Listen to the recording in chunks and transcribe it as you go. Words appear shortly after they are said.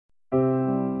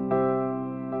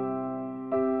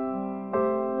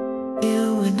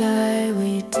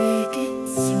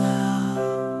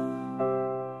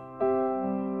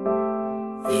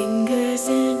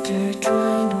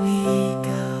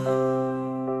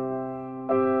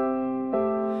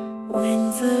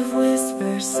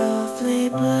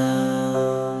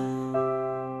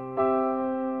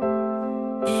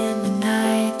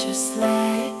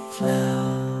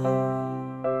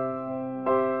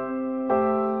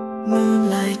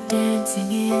light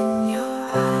dancing in your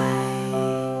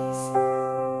eyes,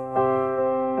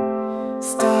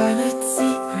 starlit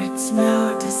secrets,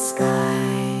 no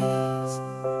disguise,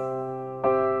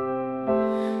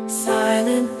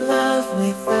 silent love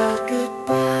without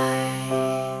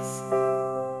goodbyes.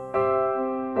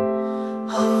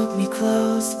 Hold me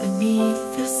close beneath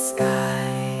the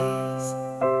skies.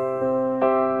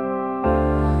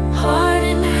 Heart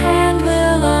in hand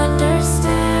will understand.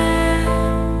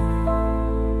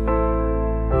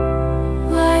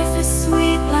 Life is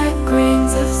sweet like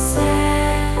grains of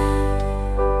sand.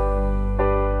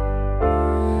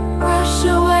 Brush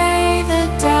away the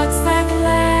doubts that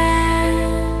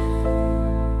land.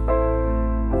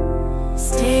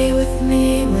 Stay with me,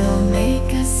 we'll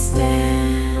make a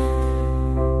stand.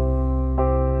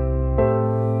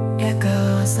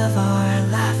 Echoes of our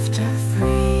laughter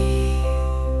free.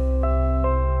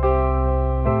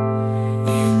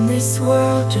 In this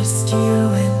world, just you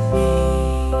and me,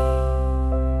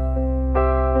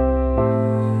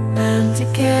 bound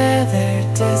together,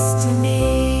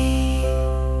 destiny.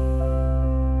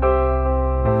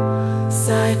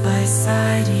 Side by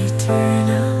side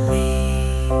eternally.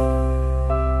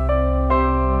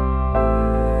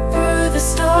 Through the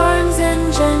storms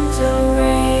and gentle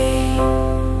rain,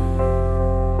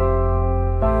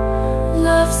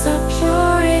 love so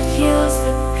pure it heals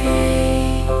the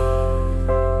pain.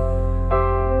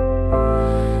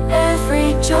 Every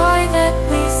joy that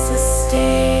we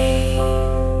sustain,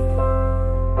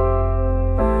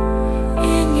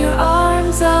 in your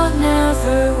arms I'll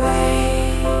never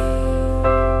wait.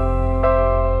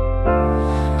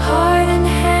 Heart and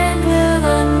hand will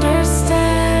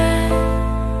understand.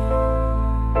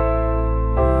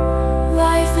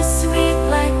 Life is sweet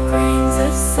like grains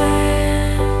of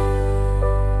sand.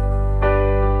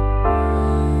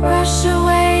 Brush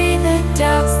away the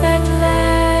doubts that land.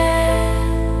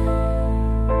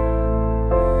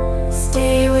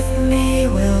 Stay with me,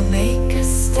 we'll make a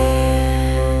stand.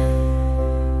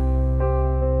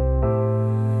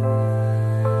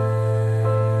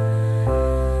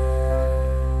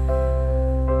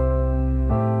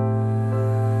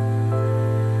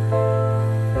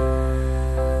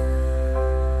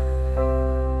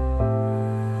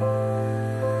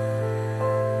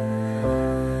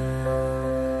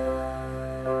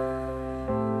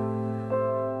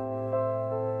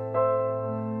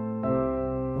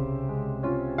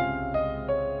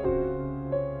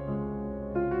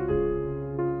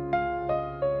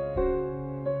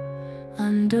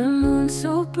 Under moon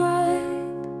so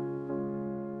bright,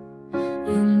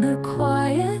 in the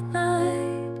quiet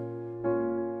night,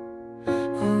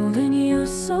 holding you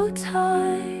so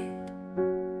tight,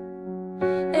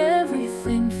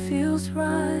 everything feels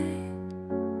right.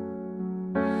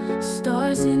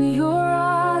 Stars in your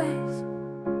eyes,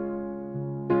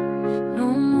 no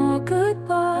more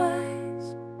goodbyes.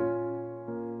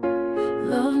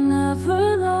 Love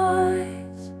never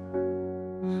lies,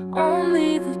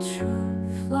 only the truth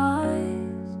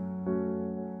flies.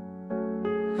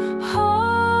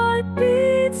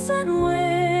 Heartbeats and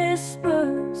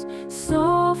whispers,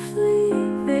 softly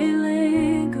they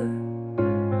linger.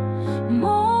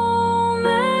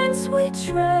 Moments we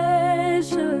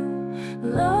treasure,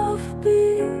 love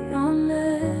beyond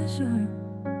measure.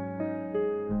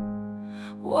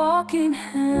 Walking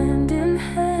hand in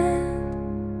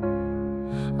hand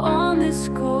on this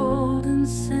golden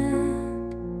sand.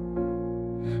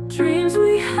 Dreams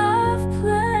we have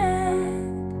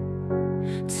planned,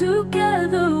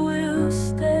 together we'll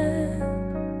stand.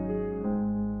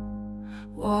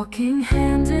 Walking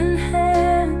hand in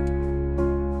hand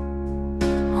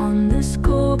on this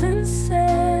golden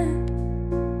sand.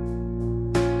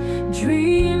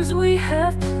 Dreams we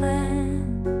have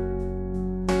planned,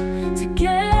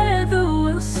 together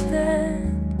we'll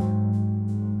stand.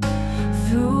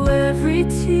 Through every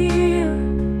tear,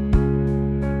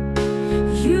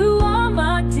 you are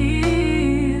my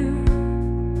dear,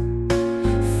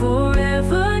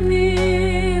 forever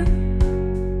near.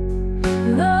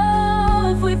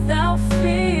 Love without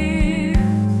fear.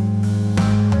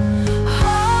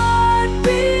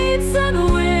 Heartbeats and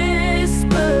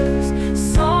whispers,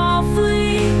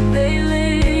 softly they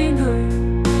linger.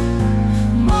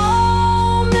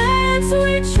 Moments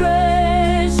we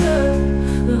treasure,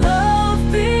 love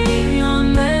beyond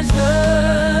measure.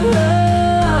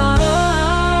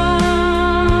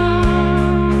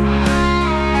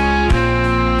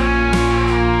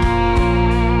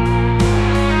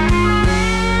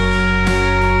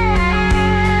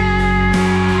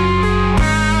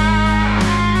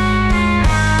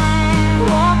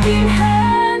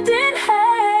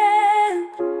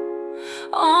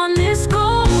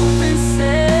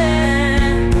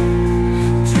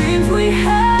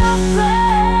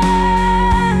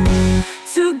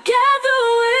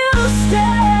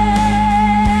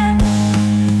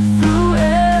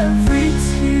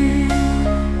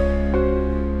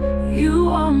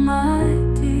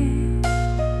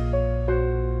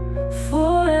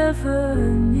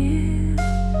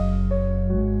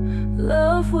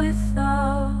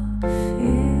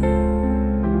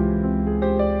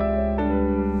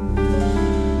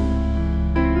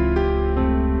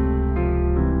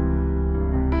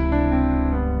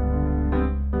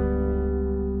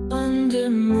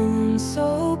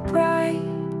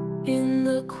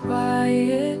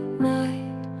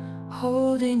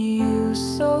 you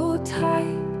so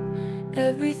tight,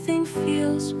 everything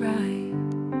feels right.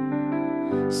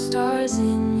 Stars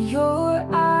in your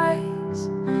eyes,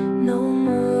 no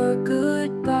more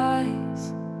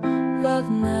goodbyes. Love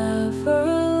never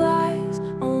lies,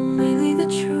 only the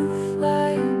truth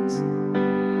lies.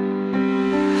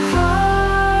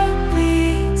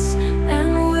 Heartbeats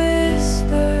and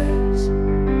whispers,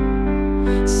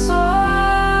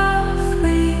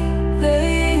 softly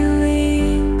they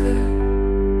linger.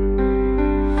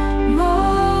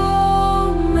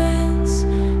 Moments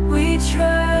we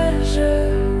treasure,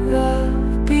 love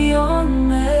beyond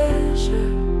measure.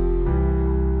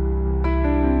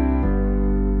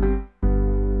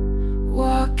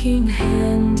 Walking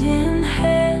hand in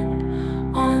hand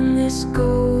on this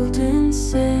golden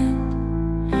sand,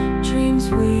 dreams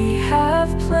we have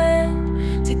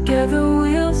planned, together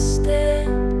we'll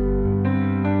stand.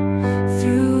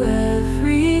 Through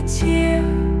every tear,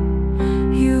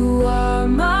 you are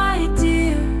my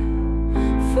dear,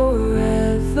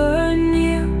 forever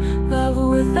near, love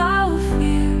without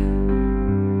fear.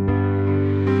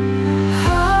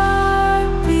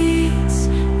 Heartbeats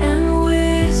and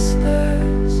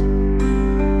whispers,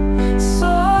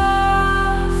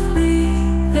 softly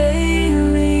they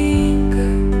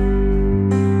linger.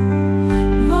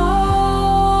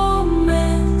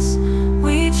 Moments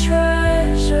we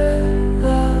treasure,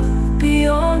 love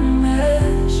beyond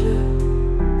measure.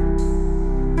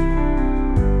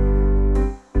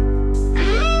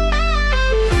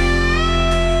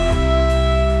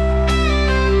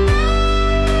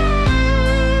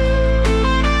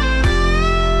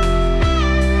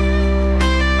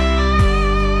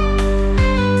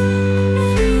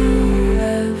 Through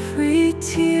every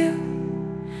tear,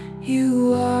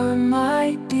 you are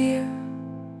my dear,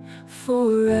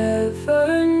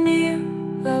 forever near,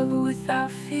 love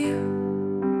without fear.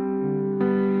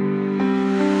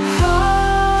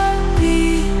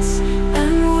 Heartbeats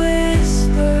and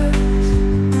whispers,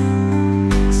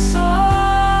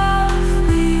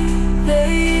 softly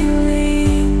they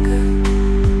linger.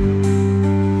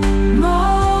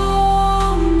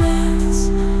 Moments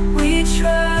we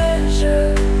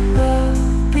treasure, love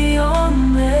beyond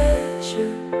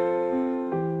measure.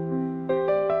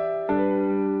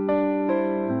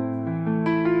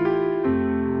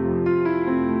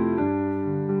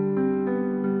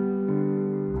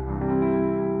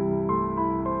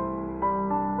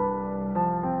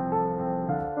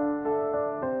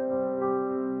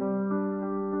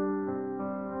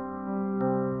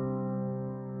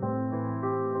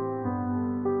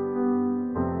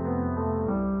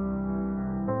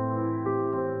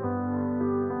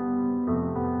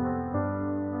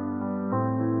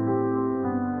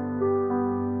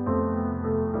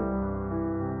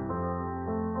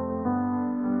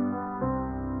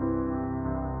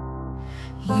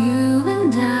 You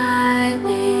and I,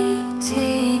 we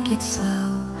take it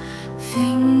slow,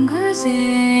 fingers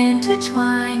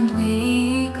intertwined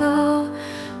we go.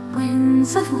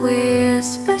 Winds of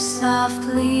whisper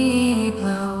softly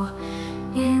blow,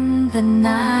 in the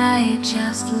night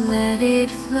just let it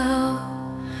flow.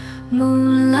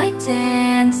 Moonlight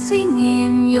dancing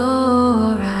in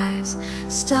your eyes,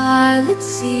 starlit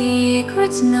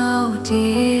secrets, no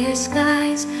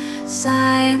disguise.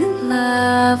 Silent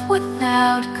love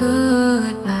without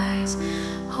goodbyes,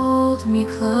 hold me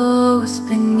close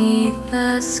beneath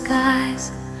the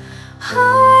skies.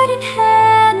 Heart in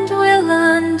hand we'll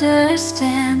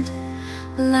understand,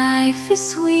 life is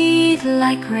sweet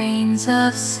like grains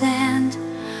of sand.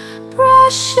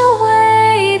 Brush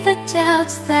away the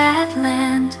doubts that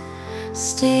land,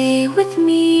 stay with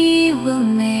me, we'll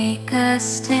make a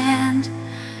stand.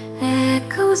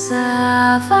 Echoes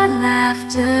of our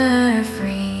laughter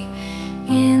free,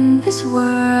 in this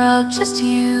world just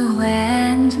you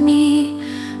and me,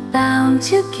 bound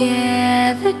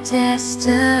together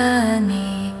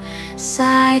destiny,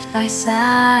 side by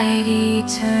side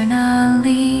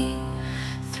eternally.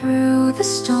 Through the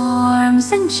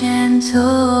storms and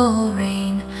gentle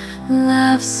rain,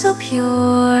 love so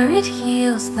pure it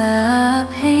heals the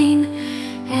pain.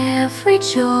 Every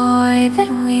joy that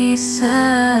we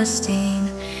sustain,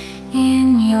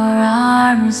 in your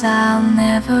arms I'll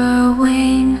never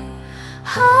wane.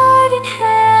 Heart in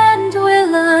hand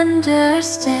we'll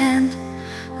understand,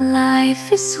 life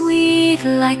is sweet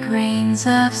like grains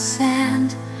of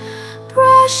sand.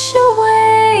 Brush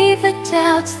away the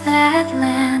doubts that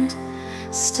land,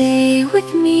 stay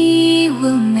with me,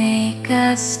 we'll make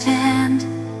a stand.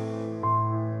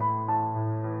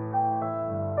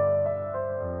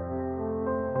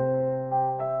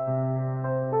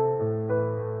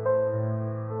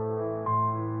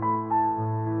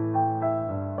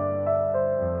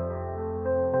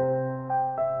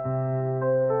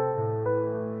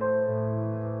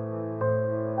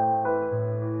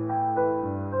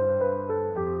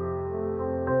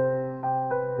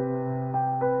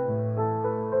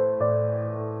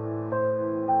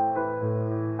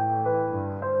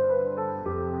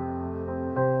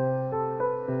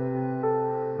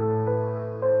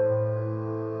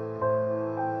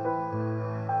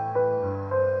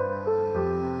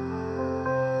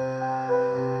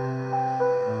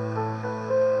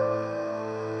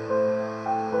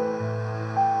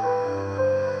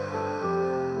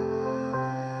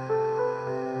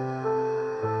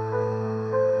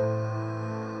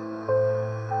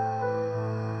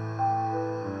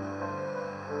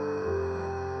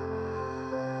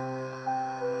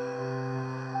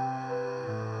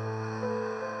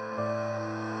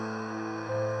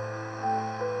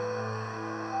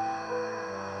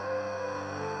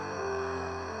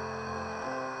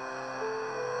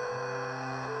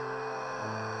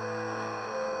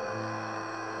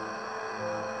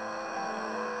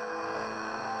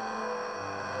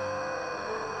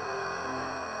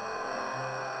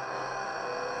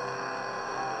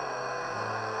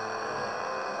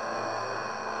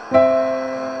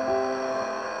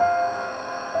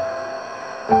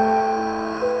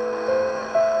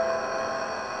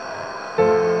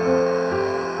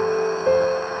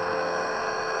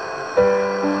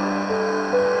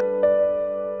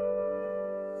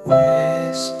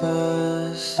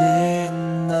 Whispers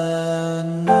in the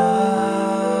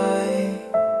night,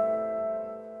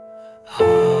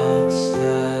 hearts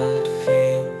that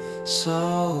feel so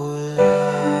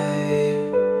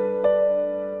alive,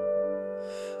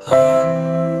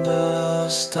 under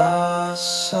stars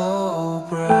so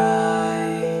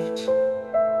bright,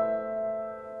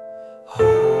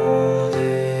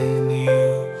 holding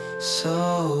you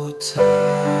so tight.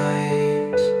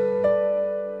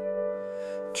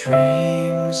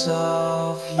 Dreams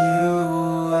of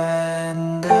you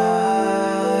and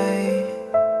I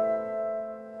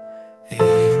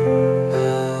in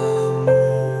the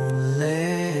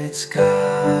moonlit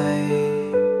sky.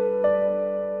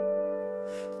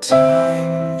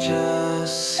 Time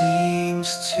just seems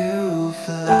to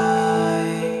fly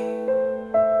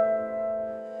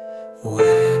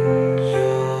when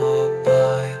you're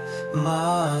by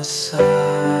my side.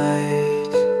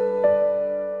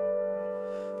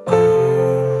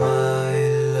 Oh my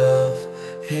love,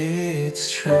 it's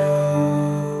true.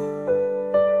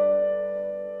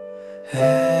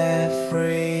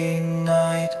 Every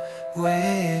night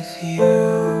with you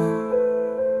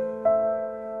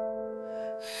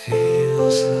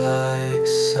feels like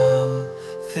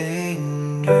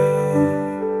something new.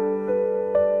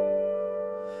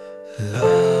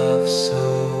 Love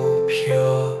so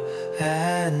pure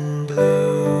and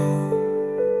blue.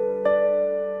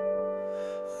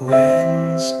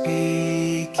 Winds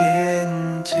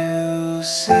begin to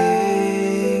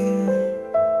sing,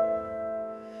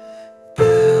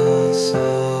 bells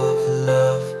of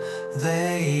love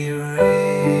they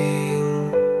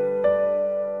ring.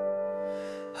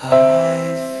 I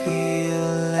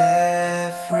feel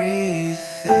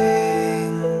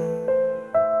everything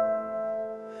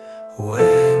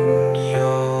when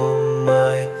you're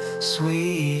my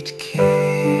sweet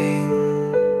king.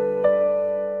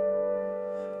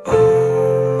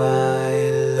 Oh my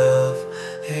love,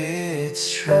 it's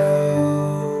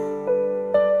true.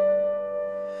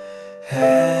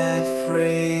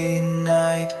 Every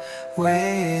night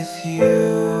with you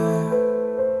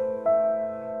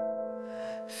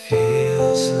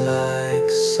feels like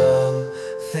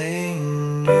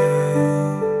something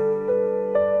new.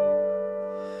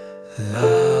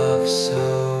 Love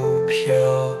so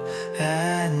pure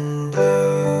and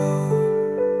blue.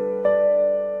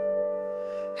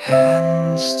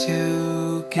 Hands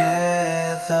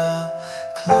together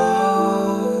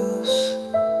close,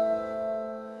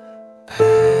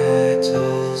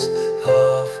 petals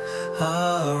of a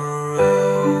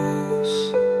rose.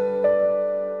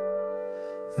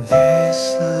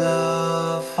 This love